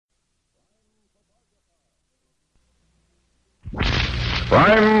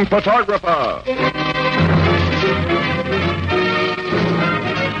Crime Photographer.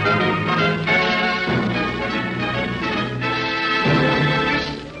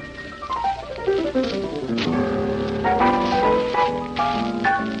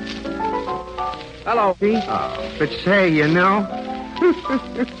 Hello, Pete. But say, you know,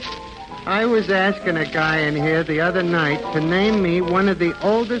 I was asking a guy in here the other night to name me one of the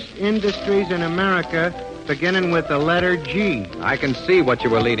oldest industries in America beginning with the letter G. I can see what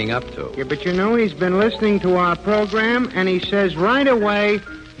you were leading up to. Yeah, but you know, he's been listening to our program, and he says right away,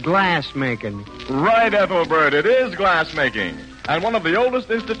 glass making. Right, Ethelbert, it is glass making. And one of the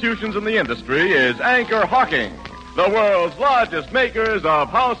oldest institutions in the industry is Anchor Hawking, the world's largest makers of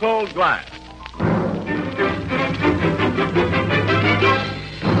household glass.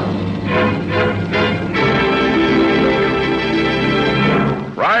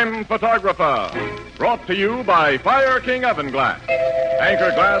 Crime Photographer, brought to you by Fire King Oven Glass.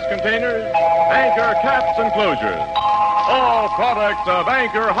 Anchor glass containers, Anchor caps and closures. All products of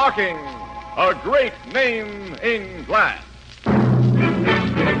Anchor Hawking, a great name in glass.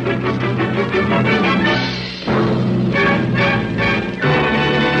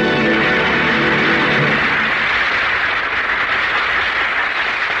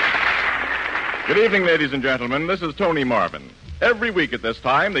 Good evening, ladies and gentlemen. This is Tony Marvin. Every week at this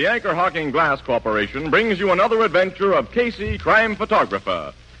time, the Anchor Hawking Glass Corporation brings you another adventure of Casey, crime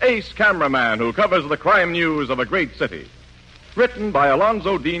photographer, ace cameraman who covers the crime news of a great city. Written by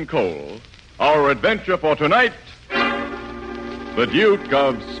Alonzo Dean Cole, our adventure for tonight, The Duke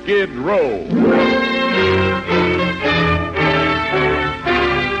of Skid Row.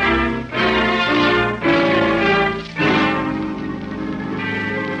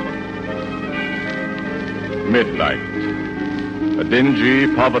 Midnight. A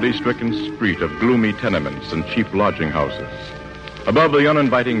dingy, poverty-stricken street of gloomy tenements and cheap lodging houses. Above the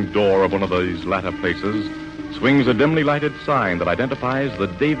uninviting door of one of these latter places swings a dimly lighted sign that identifies the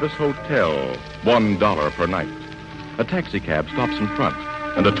Davis Hotel, $1 per night. A taxicab stops in front,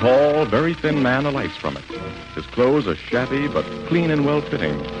 and a tall, very thin man alights from it. His clothes are shabby but clean and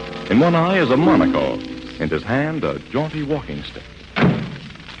well-fitting. In one eye is a monocle, in his hand a jaunty walking stick.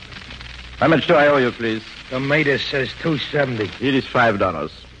 How much do I owe you, please? The meter says $2.70. It is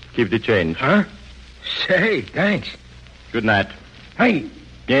 $5. Keep the change. Huh? Say, thanks. Good night. Hey.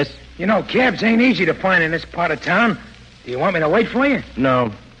 Yes? You know, cabs ain't easy to find in this part of town. Do you want me to wait for you?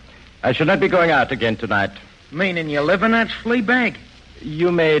 No. I shall not be going out again tonight. Meaning you live in that flea bag?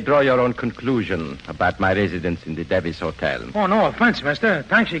 You may draw your own conclusion about my residence in the Davis Hotel. Oh, no offense, mister.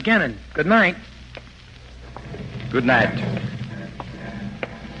 Thanks again, and good night. Good night.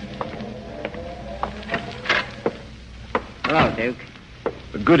 Hello, Duke.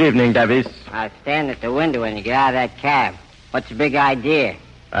 Good evening, Davis. I'll stand at the window when you get out of that cab. What's the big idea?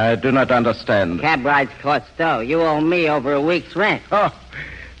 I do not understand. Cab rides cost dough. You owe me over a week's rent. Oh,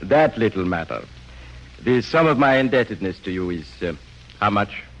 that little matter. The sum of my indebtedness to you is how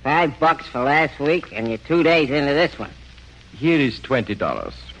much? $5 for last week, and you're 2 days into this one. Here is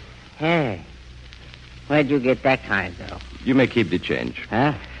 $20. Hey, where'd you get that kind of dough? You may keep the change.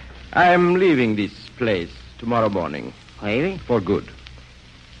 Huh? I'm leaving this place tomorrow morning. Leaving? For good.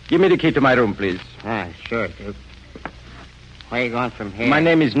 Give me the key to my room, please. Ah, sure, Duke. Where are you going from here? My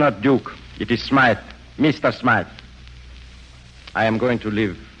name is not Duke. It is Smythe. Mr. Smythe. I am going to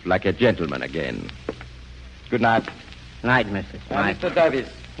live like a gentleman again. Good night. Night, Mrs. Smythe. Mr. Davis.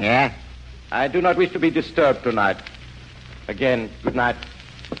 Yeah? I do not wish to be disturbed tonight. Again, good night.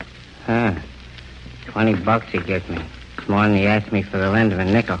 Huh. $20 he gives me. It's more than he asked me for the lend of a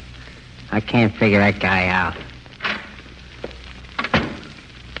nickel. I can't figure that guy out.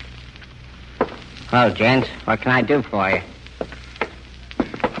 Hello, gents. What can I do for you?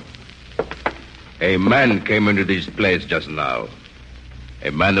 A man came into this place just now. A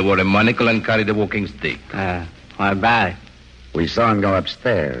man that wore a monocle and carried a walking stick. What about it? We saw him go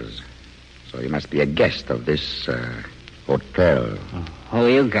upstairs. So he must be a guest of this hotel. Who are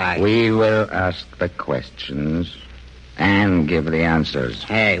you guys? We will ask the questions and give the answers.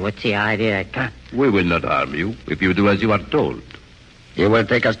 Hey, what's the idea? We will not harm you if you do as you are told. You will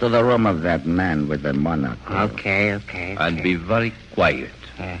take us to the room of that man with the monocle. Okay. And be very quiet.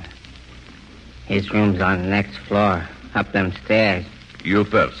 His room's on the next floor, up them stairs. You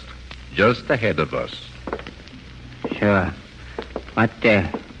first. Just ahead of us. Sure.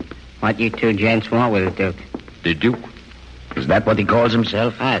 What you two gents want with the Duke? The Duke? Is that what he calls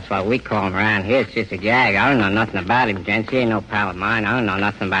himself? That's what we call him around here. It's just a gag. I don't know nothing about him, gents. He ain't no pal of mine. I don't know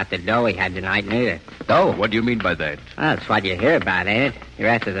nothing about the dough he had tonight, neither. Dough? What do you mean by that? Well, that's what you hear about, ain't it? You're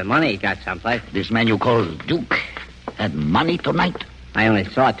after the money he got someplace. This man you call Duke had money tonight? I only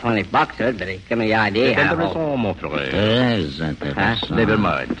saw $20 of it, but he gave me the idea. Intéressant, mon frère. Très intéressant. Never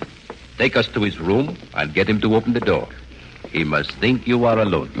mind. Take us to his room and get him to open the door. He must think you are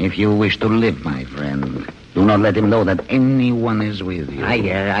alone. If you wish to live, my friend, do not let him know that anyone is with you. I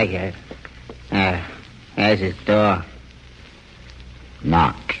hear it. There's his door.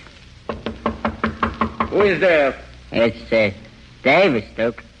 Knock. Who is there? It's Davis,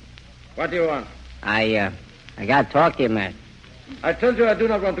 Duke. What do you want? I got to talk to you, man. I told you I do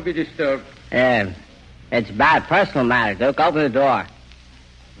not want to be disturbed. It's about a personal matter, Duke. Open the door.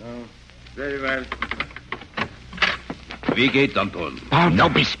 Oh, very well. Wie geht's, Anton? Oh, no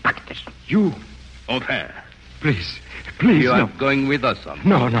bespectus. You. Enfin. Please, You no. are going with us, Anton.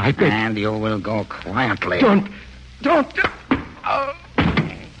 No, I beg. And you will go quietly. Don't.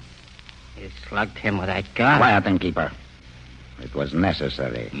 You slugged him with that gun. Quiet, innkeeper. It was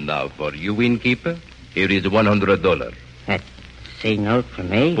necessary. Now, for you, innkeeper, here is $100. That C note for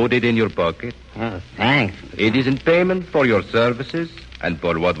me? Put it in your pocket. Oh, thanks. It is in payment for your services and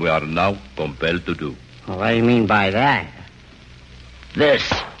for what we are now compelled to do. Well, what do you mean by that? This.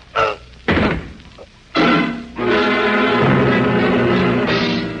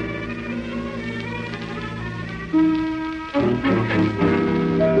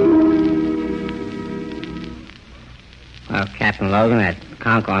 Well, Captain Logan, that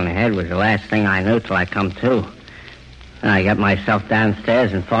conk on the head was the last thing I knew till I come to. And I got myself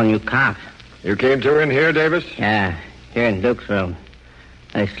downstairs and phoned you cops. You came to in here, Davis? Yeah, here in Duke's room.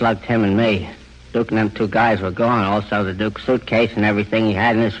 They slugged him and me. Duke and them two guys were gone. Also, the Duke's suitcase and everything he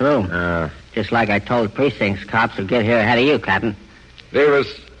had in this room. Just like I told the precinct's cops would get here ahead of you, Captain. Davis,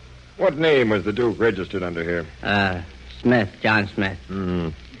 what name was the Duke registered under here? Smith, John Smith.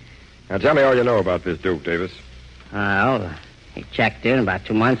 Now, tell me all you know about this Duke, Davis. He checked in about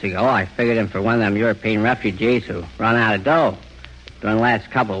 2 months ago. I figured him for one of them European refugees who run out of dough. During the last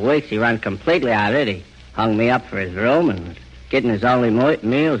couple of weeks, he run completely out of it. He hung me up for his room and was getting his only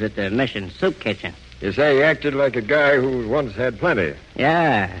meals at the mission soup kitchen. You say he acted like a guy who once had plenty.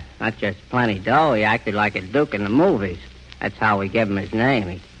 Yeah, not just plenty dough. He acted like a Duke in the movies. That's how we gave him his name.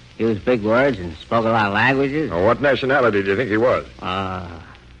 He used big words and spoke a lot of languages. Now, what nationality do you think he was?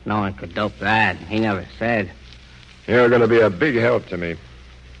 No one could dope that. He never said. You're going to be a big help to me.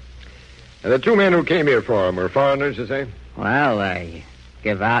 And the two men who came here for him were foreigners, you say? Well, they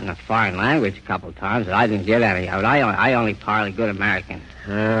give out in a foreign language a couple of times, but I didn't get any of it. I only parley good American.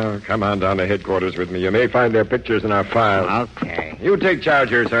 Well, come on down to headquarters with me. You may find their pictures in our files. Okay. You take charge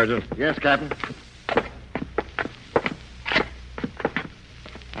here, Sergeant. Yes, Captain.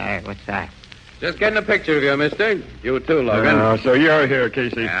 Hey, what's that? Just getting a picture of you, mister. You too, Logan. Oh, so you're here,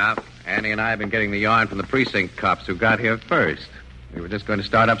 Casey. Yeah. Annie and I have been getting the yarn from the precinct cops who got here first. We were just going to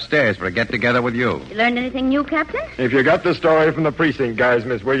start upstairs for a get-together with you. You learned anything new, Captain? If you got the story from the precinct guys,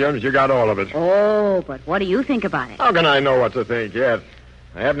 Miss Williams, you got all of it. Oh, but what do you think about it? How can I know what to think yet?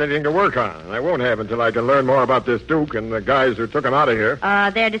 I haven't anything to work on, and I won't have until I can learn more about this Duke and the guys who took him out of here.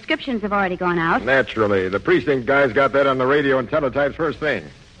 Their descriptions have already gone out. Naturally. The precinct guys got that on the radio and teletypes first thing.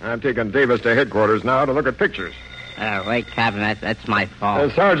 I'm taking Davis to headquarters now to look at pictures. Wait, Captain, that's my fault.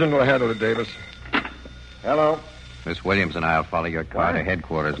 The sergeant will handle it, Davis. Hello. Miss Williams and I will follow your car to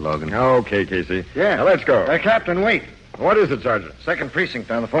headquarters, Logan. Okay, Casey. Yeah. Now, let's go. Captain, wait. What is it, Sergeant? Second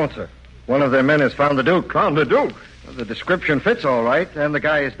precinct on the phone, sir. One of their men has found the Duke. Found the Duke. Well, the description fits all right, and the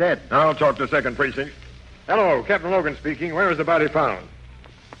guy is dead. I'll talk to second precinct. Hello, Captain Logan speaking. Where is the body found?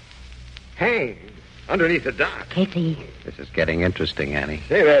 Hanged. Underneath the dock. Casey. This is getting interesting, Annie.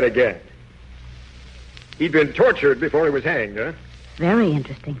 Say that again. He'd been tortured before he was hanged, huh? Very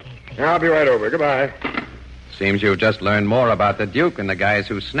interesting, Casey. I'll be right over. Goodbye. Seems you've just learned more about the Duke and the guys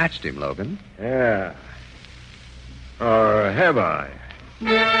who snatched him, Logan. Yeah. Or have I?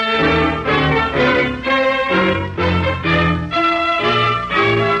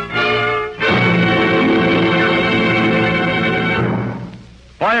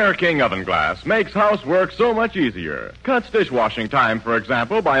 Fire King Oven Glass makes housework so much easier. Cuts dishwashing time, for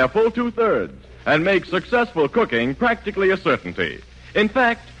example, by a full 2/3, and makes successful cooking practically a certainty. In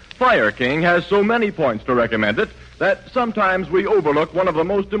fact, Fire King has so many points to recommend it that sometimes we overlook one of the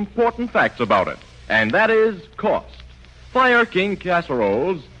most important facts about it, and that is cost. Fire King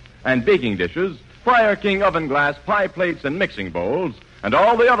casseroles and baking dishes, Fire King Oven Glass pie plates and mixing bowls, and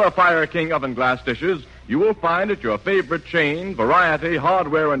all the other Fire King Oven Glass dishes you will find at your favorite chain, variety,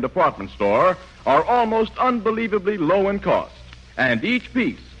 hardware, and department store are almost unbelievably low in cost, and each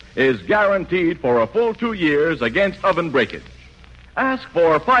piece is guaranteed for a full 2 years against oven breakage. Ask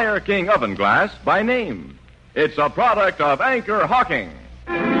for Fire King Oven Glass by name. It's a product of Anchor Hawking.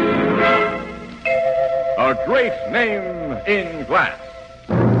 A great name in glass.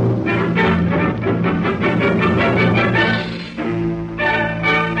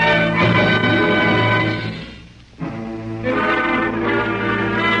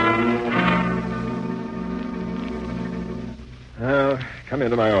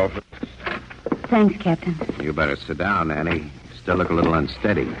 Come into my office. Thanks, Captain. You better sit down, Annie. You still look a little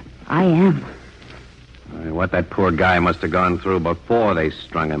unsteady. I am. What that poor guy must have gone through before they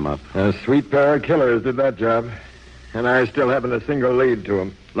strung him up. A sweet pair of killers did that job. And I still haven't a single lead to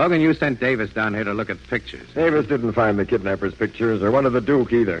him. Logan, you sent Davis down here to look at pictures. Davis didn't find the kidnapper's pictures or one of the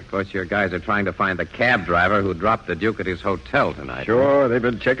Duke either. Of course, your guys are trying to find the cab driver who dropped the Duke at his hotel tonight. Sure, they've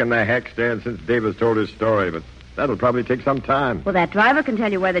been checking the hack stand since Davis told his story, but that'll probably take some time. Well, that driver can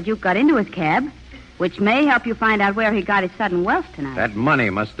tell you where the Duke got into his cab, which may help you find out where he got his sudden wealth tonight. That money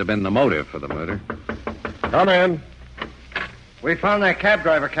must have been the motive for the murder. Come in. We found that cab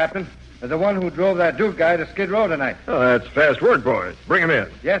driver, Captain. The one who drove that Duke guy to Skid Row tonight. Oh, that's fast work, boys. Bring him in.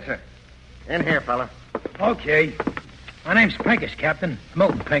 Yes, sir. In here, fella. Okay. My name's Pincus, Captain.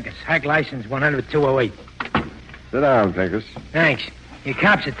 Milton Pincus. Hack license 100-208. Sit down, Pincus. Thanks. Your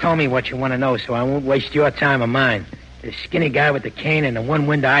cops have told me what you want to know, so I won't waste your time or mine. The skinny guy with the cane and the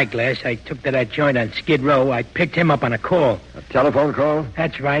one-window eyeglass I took to that joint on Skid Row, I picked him up on a call. A telephone call?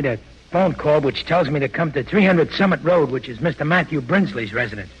 That's right, a phone call which tells me to come to 300 Summit Road, which is Mr. Matthew Brinsley's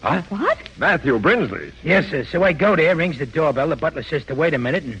residence. What? Matthew Brinsley's? Yes, sir. So I go there, rings the doorbell, the butler says to wait a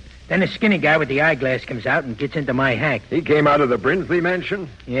minute, and then the skinny guy with the eyeglass comes out and gets into my hack. He came out of the Brinsley mansion?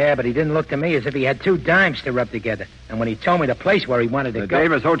 Yeah, but he didn't look to me as if he had two dimes to rub together. And when he told me the place where he wanted to The go...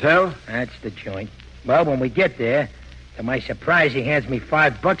 Davis Hotel? That's the joint. Well, when we get there, to my surprise, he hands me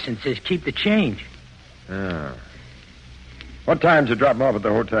 $5 and says, keep the change. Ah. What time did you drop him off at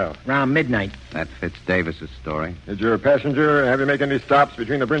the hotel? Around midnight. That fits Davis's story. Did your passenger have you make any stops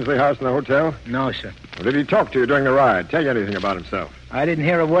between the Brinsley house and the hotel? No, sir. Or did he talk to you during the ride? Tell you anything about himself? I didn't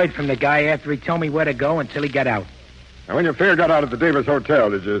hear a word from the guy after he told me where to go until he got out. Now, when your fare got out at the Davis Hotel,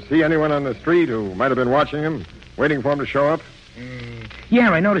 did you see anyone on the street who might have been watching him, waiting for him to show up?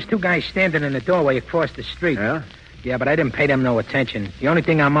 Yeah, I noticed two guys standing in the doorway across the street. Yeah? Yeah, but I didn't pay them no attention. The only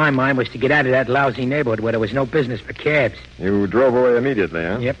thing on my mind was to get out of that lousy neighborhood where there was no business for cabs. You drove away immediately,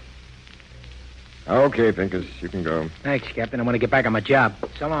 huh? Yep. Okay, Pincus, you can go. Thanks, Captain. I want to get back on my job.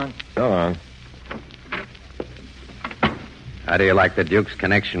 So long. So long. How do you like the Duke's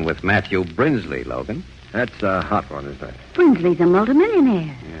connection with Matthew Brinsley, Logan? That's a hot one, isn't it? Brinsley's a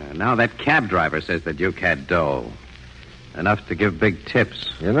multimillionaire. Yeah, now that cab driver says the Duke had dough. Enough to give big tips.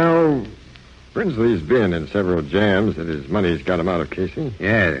 You know, Brinsley's been in several jams that his money's got him out of, Casey.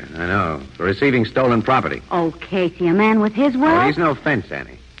 Yeah, I know. For receiving stolen property. Oh, Casey, a man with his Oh, wealth? he's no fence,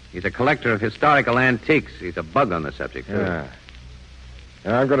 Annie. He's a collector of historical antiques. He's a bug on the subject, too. Yeah.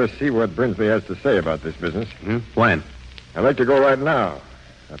 Now, I'm going to see what Brinsley has to say about this business. When? I'd like to go right now.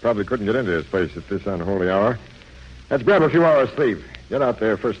 I probably couldn't get into his place at this unholy hour. Let's grab a few hours sleep. Get out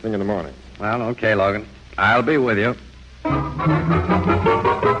there first thing in the morning. Well, okay, Logan. I'll be with you.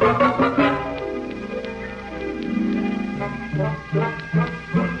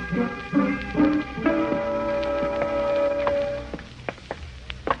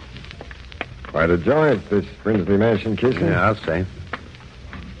 Quite a joint, this Brinsley mansion, Casey. Yeah, I'll say.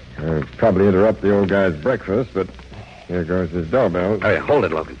 Probably interrupt the old guy's breakfast, but here goes his doorbell. Hey, hold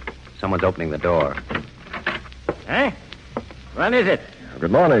it, Logan. Someone's opening the door. Huh? What is it?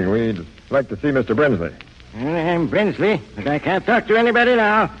 Good morning. We'd like to see Mr. Brinsley. I'm Brinsley, but I can't talk to anybody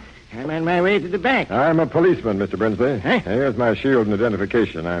now. I'm on my way to the bank. I'm a policeman, Mr. Brinsley. Huh? Here's my shield and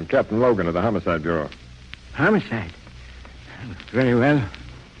identification. I'm Captain Logan of the Homicide Bureau. Homicide. Very well.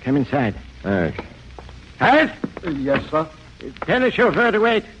 Come inside. Thanks. Howard? Yes, sir. Tell the chauffeur to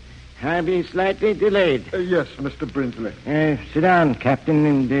wait. I'll be slightly delayed. Yes, Mr. Brinsley. Sit down, Captain,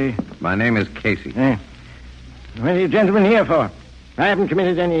 and... My name is Casey. What are you gentlemen here for? I haven't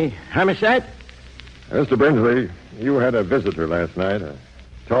committed any homicide. Mr. Brinsley, you had a visitor last night. A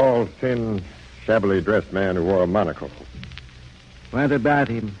tall, thin, shabbily dressed man who wore a monocle. What about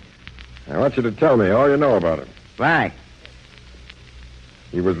him? I want you to tell me all you know about him. Why?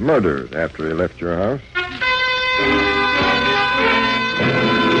 He was murdered after he left your house.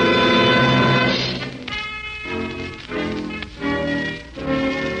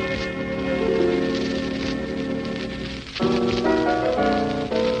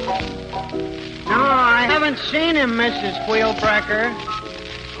 No, I haven't seen him, Mrs. Wheelbreaker.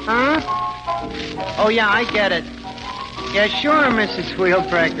 Huh? Oh, yeah, I get it. Yeah, sure, Mrs.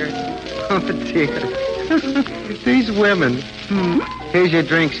 Wheelbreaker. Oh, dear. These women. Here's your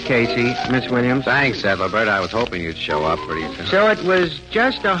drinks, Casey, Miss Williams. Thanks, Ethelbert. I was hoping you'd show up pretty soon. So it was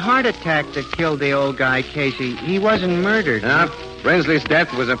just a heart attack that killed the old guy, Casey. He wasn't murdered. No, Brinsley's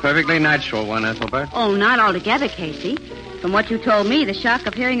death was a perfectly natural one, Ethelbert. Oh, not altogether, Casey. From what you told me, the shock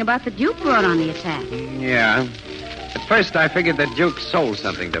of hearing about the Duke brought on the attack. Yeah. At first, I figured that Duke sold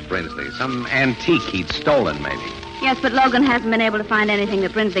something to Brinsley. Some antique he'd stolen, maybe. Yes, but Logan hasn't been able to find anything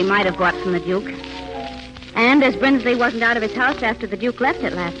that Brinsley might have bought from the Duke. And as Brinsley wasn't out of his house after the Duke left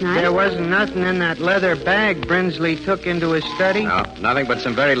it last night... There wasn't nothing in that leather bag Brinsley took into his study? No, nothing but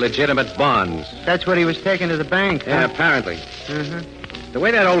some very legitimate bonds. That's what he was taking to the bank, Yeah, huh? apparently. The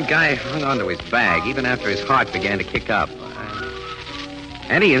way that old guy hung onto his bag, even after his heart began to kick up.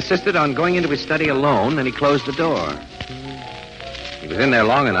 And he insisted on going into his study alone, and he closed the door. He was in there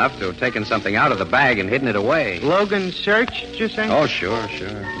long enough to have taken something out of the bag and hidden it away. Logan searched, you say? Oh, sure.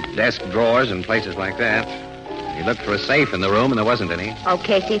 Desk drawers and places like that. He looked for a safe in the room, and there wasn't any. Oh,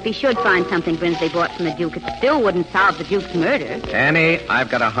 Casey, if he should find something Brinsley bought from the Duke, it still wouldn't solve the Duke's murder. Annie, I've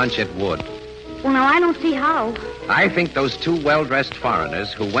got a hunch it would. Well, now, I don't see how. I think those two well-dressed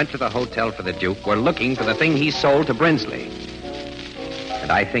foreigners who went to the hotel for the Duke were looking for the thing he sold to Brinsley.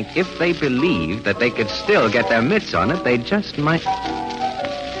 And I think if they believed that they could still get their mitts on it, they just might...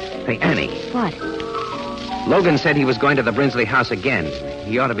 Hey, Annie. What? Logan said he was going to the Brinsley house again.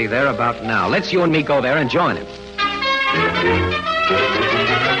 He ought to be there about now. Let's you and me go there and join him.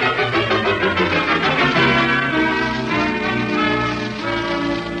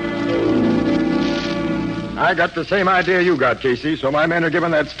 I got the same idea you got, Casey, so my men are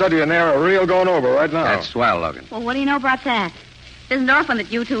giving that study in there a real going over right now. That's swell, Logan. Well, what do you know about that? It isn't often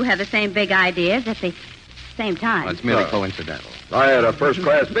that you two have the same big ideas at the same time. Well, it's merely coincidental. I had a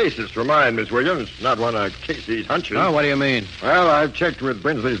first-class basis for mine, Miss Williams, not one of Casey's hunches. Oh, what do you mean? Well, I've checked with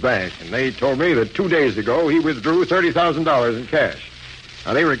Brinsley's bank, and they told me that 2 days ago he withdrew $30,000 in cash.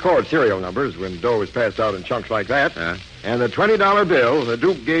 Now, they record serial numbers when dough is passed out in chunks like that. And the $20 bill the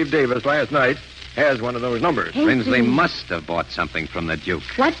Duke gave Davis last night has one of those numbers. Hey, Brinsley must have bought something from the Duke.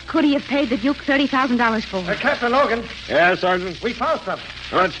 What could he have paid the Duke $30,000 for? Captain Logan, Yeah, Sergeant? we found something.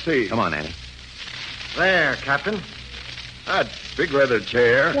 Let's see. Come on, Annie. There, Captain. That big leather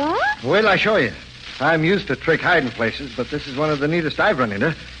chair. What? Wait till I show you. I'm used to trick hiding places, but this is one of the neatest I've run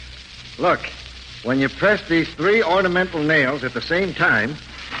into. Look, when you press these 3 ornamental nails at the same time...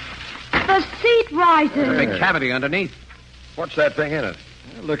 The seat riser. A big cavity underneath. What's that thing in it?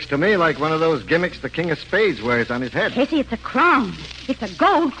 It looks to me like one of those gimmicks the King of Spades wears on his head. Casey, it's a crown. It's a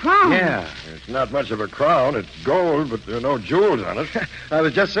gold crown. Yeah. It's not much of a crown. It's gold, but there are no jewels on it. I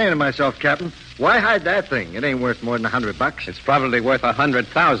was just saying to myself, Captain, why hide that thing? It ain't worth more than $100. It's probably worth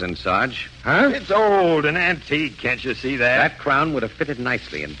 $100,000, Sarge. Huh? It's old and antique. Can't you see that? That crown would have fitted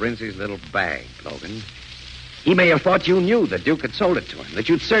nicely in Brinsley's little bag, Logan. He may have thought you knew the Duke had sold it to him, that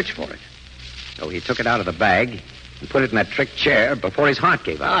you'd search for it. So he took it out of the bag and put it in that trick chair before his heart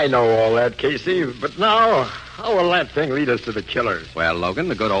gave out. I know all that, Casey, but now, how will that thing lead us to the killers? Well, Logan,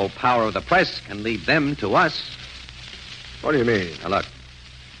 the good old power of the press can lead them to us. What do you mean? Now, look.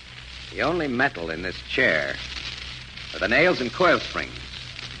 The only metal in this chair are the nails and coil springs.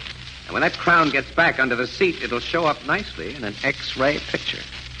 And when that crown gets back under the seat, it'll show up nicely in an X-ray picture.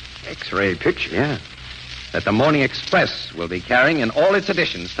 X-ray picture? Yeah. That the Morning Express will be carrying in all its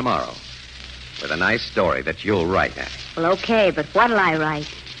editions tomorrow. With a nice story that you'll write, Annie. Well, okay, but what'll I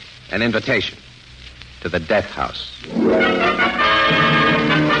write? An invitation to the death house.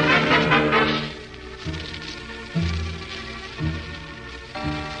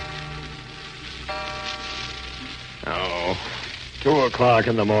 Oh, 2 o'clock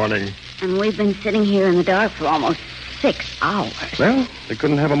in the morning. And we've been sitting here in the dark for almost 6 hours. Well, they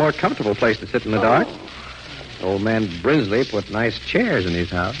couldn't have a more comfortable place to sit in the dark. Old man Brinsley put nice chairs in his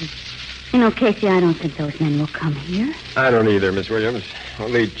house. You know, Casey, I don't think those men will come here. I don't either, Miss Williams.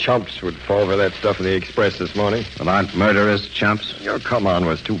 Only chumps would fall for that stuff in the Express this morning. Well, aren't murderers chumps? Your come-on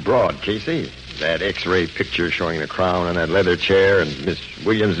was too broad, Casey. That X-ray picture showing the crown and that leather chair and Miss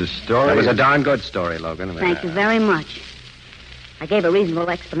Williams' story. That was a darn good story, Logan. Thank you very much. I gave a reasonable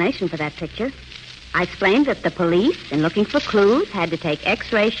explanation for that picture. I explained that the police, in looking for clues, had to take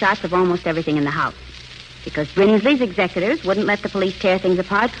X-ray shots of almost everything in the house. Because Brinsley's executors wouldn't let the police tear things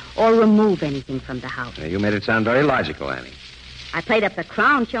apart or remove anything from the house. You made it sound very logical, Annie. I played up the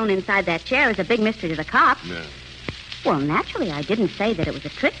crown shown inside that chair as a big mystery to the cops. Yeah. Well, naturally, I didn't say that it was a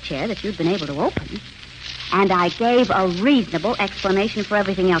trick chair that you'd been able to open. And I gave a reasonable explanation for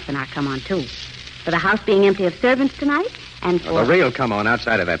everything else in our come-on, too. For the house being empty of servants tonight, and for... Well, the real come-on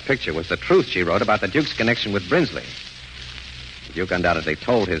outside of that picture was the truth she wrote about the Duke's connection with Brinsley. The Duke undoubtedly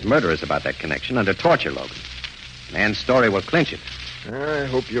told his murderers about that connection under torture, Logan. Ann's story will clinch it. I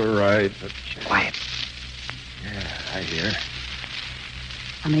hope you're right, but... Quiet. Yeah, I hear.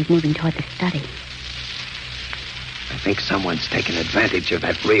 Somebody's moving toward the study. I think someone's taken advantage of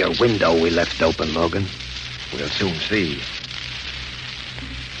that rear window we left open, Logan. We'll soon see.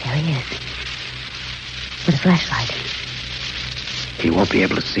 There he is. With a flashlight. He won't be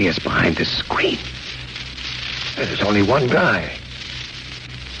able to see us behind this screen. There's only one guy.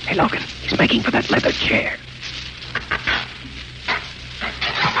 Hey, Logan, he's making for that leather chair.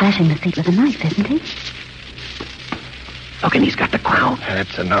 Slashing the seat with a knife, isn't he? Logan, he's got the crown.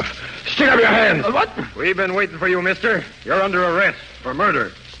 That's enough. Stick up your hands. What? We've been waiting for you, mister. You're under arrest for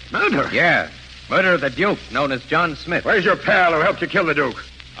murder. Murder? Yeah. Murder of the Duke, known as John Smith. Where's your pal who helped you kill the Duke?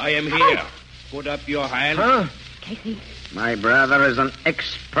 I am here. Put up your hand. Huh? Casey. My brother is an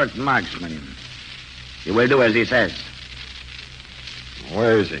expert marksman. He will do as he says.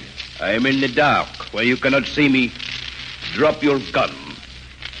 Where is he? I am in the dark, where you cannot see me. Drop your gun.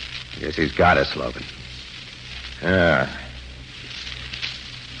 Guess he's got us, Logan. Yeah.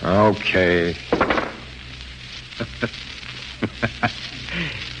 Okay.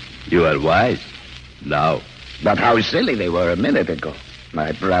 You are wise. Now. But how silly they were a minute ago.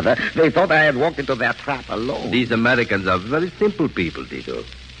 My brother, they thought I had walked into their trap alone. These Americans are very simple people, Tito.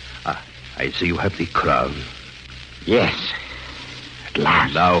 Ah, I see you have the crown. Yes. At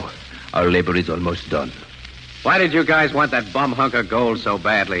last. Now, our labor is almost done. Why did you guys want that bum hunk of gold so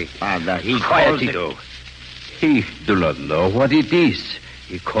badly? Father, he Quiet, called it... Tito. He do not know what it is.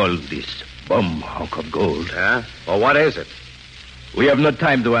 He called this bum hunk of gold. Huh? Well, what is it? We have no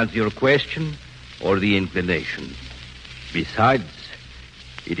time to answer your question or the inclination. Besides,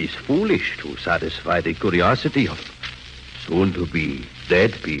 it is foolish to satisfy the curiosity of soon-to-be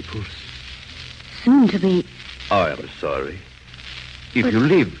dead peoples. Soon to be... I am sorry. If you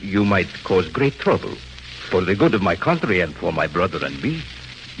live, you might cause great trouble. For the good of my country and for my brother and me,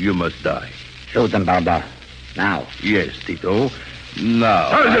 you must die. Shoot them, Barbara. Now. Yes, Tito. Now.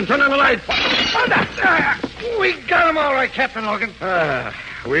 Sergeant, turn on the light. We got him all right, Captain Logan.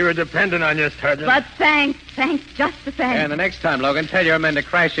 We were depending on you, Sergeant. But thanks just the same. And the next time, Logan, tell your men to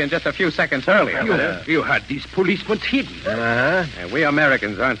crash in just a few seconds earlier. You had these policemen hidden. Uh-huh. And we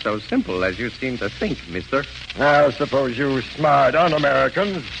Americans aren't so simple as you seem to think, mister. Now, suppose you smart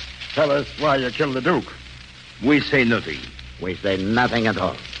un-Americans tell us why you killed the Duke. We say nothing. We say nothing at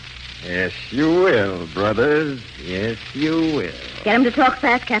all. Yes, you will, brothers. Yes, you will. Get him to talk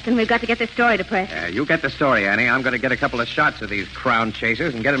fast, Captain. We've got to get this story to press. You get the story, Annie. I'm going to get a couple of shots of these crown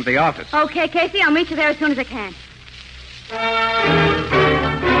chasers and get them to the office. Okay, Casey, I'll meet you there as soon as I can.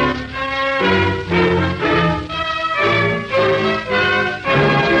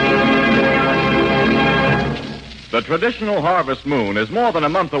 The traditional harvest moon is more than a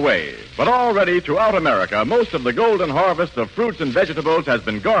month away, but already throughout America, most of the golden harvest of fruits and vegetables has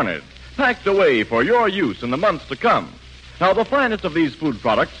been garnered, packed away for your use in the months to come. Now, the finest of these food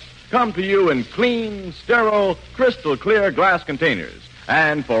products come to you in clean, sterile, crystal clear glass containers,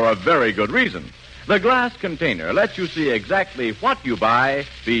 and for a very good reason. The glass container lets you see exactly what you buy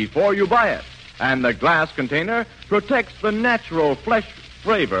before you buy it, and the glass container protects the natural flesh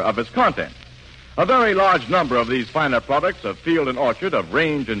flavor of its contents. A very large number of these finer products of field and orchard, of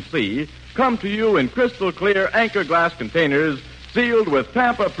range and sea, come to you in crystal clear Anchor glass containers sealed with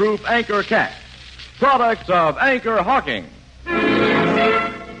tamper-proof Anchor caps. Products of Anchor Hawking.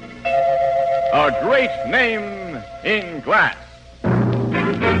 A great name in glass.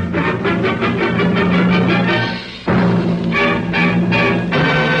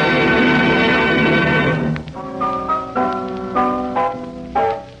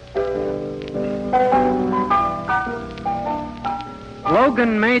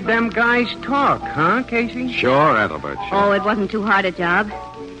 Logan made them guys talk, huh, Casey? Sure, Ethelbert. Sure. Oh, it wasn't too hard a job.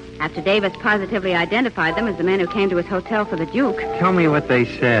 After Davis positively identified them as the men who came to his hotel for the Duke. Tell me what they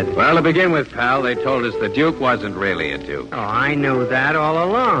said. Well, to begin with, pal, they told us the Duke wasn't really a Duke. Oh, I knew that all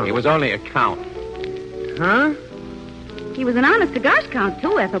along. He was only a count. Huh? He was an honest cigars count,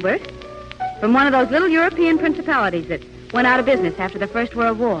 too, Ethelbert. From one of those little European principalities that went out of business after the First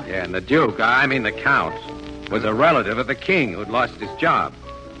World War. Yeah, and the Duke, I mean the Count, was a relative of the king who'd lost his job.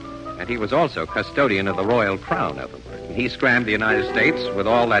 And he was also custodian of the royal crown, Ethelbert. And he scrammed the United States with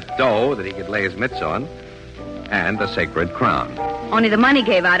all that dough that he could lay his mitts on, and the sacred crown. Only the money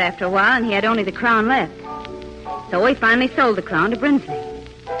gave out after a while, and he had only the crown left. So he finally sold the crown to Brinsley.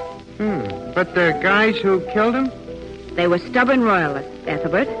 But the guys who killed him? They were stubborn royalists,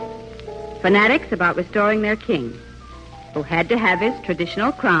 Ethelbert. Fanatics about restoring their king, who had to have his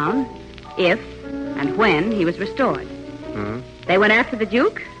traditional crown if and when he was restored. They went after the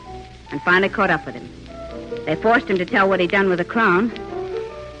Duke and finally caught up with him. They forced him to tell what he'd done with the crown,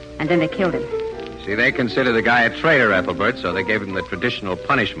 and then they killed him. See, they considered the guy a traitor, Ethelbert, so they gave him the traditional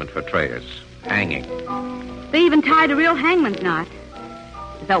punishment for traitors, hanging. They even tied a real hangman's knot.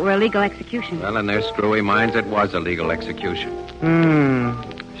 They thought were a legal execution. Well, in their screwy minds, it was a legal execution.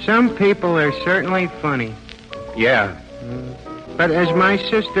 Some people are certainly funny. Yeah. But as my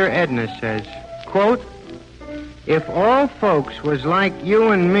sister Edna says, quote, If all folks was like you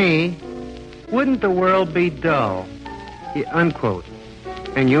and me, wouldn't the world be dull? Unquote.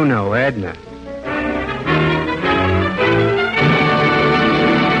 And you know Edna.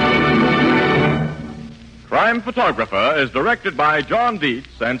 Crime Photographer is directed by John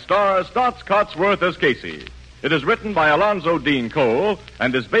Dietz and stars Stotts Cotsworth as Casey. It is written by Alonzo Dean Cole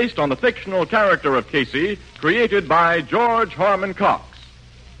and is based on the fictional character of Casey created by George Harmon Cox.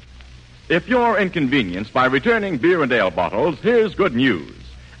 If you're inconvenienced by returning beer and ale bottles, here's good news.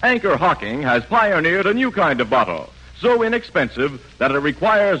 Anchor Hocking has pioneered a new kind of bottle, so inexpensive that it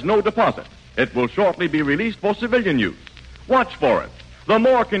requires no deposit. It will shortly be released for civilian use. Watch for it. The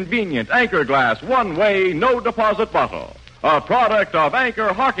more convenient Anchor Glass one-way, no-deposit bottle. A product of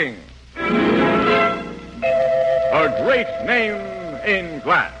Anchor Hocking. A great name in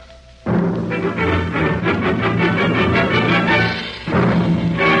glass.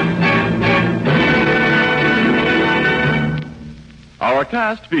 Our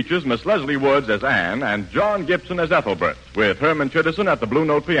cast features Miss Leslie Woods as Anne and John Gibson as Ethelbert, with Herman Chittison at the Blue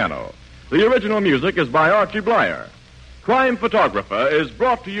Note piano. The original music is by Archie Blyer. Crime Photographer is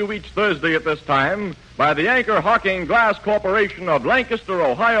brought to you each Thursday at this time by the Anchor Hocking Glass Corporation of Lancaster,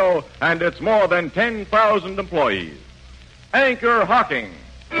 Ohio, and its more than 10,000 employees. Anchor Hocking.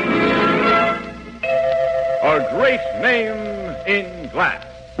 A great name in glass.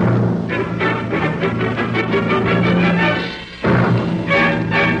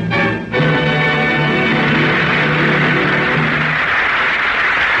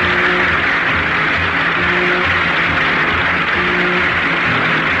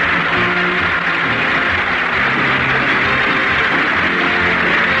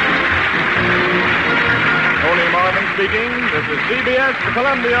 Speaking, this is CBS, the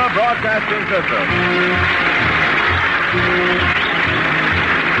Columbia Broadcasting System.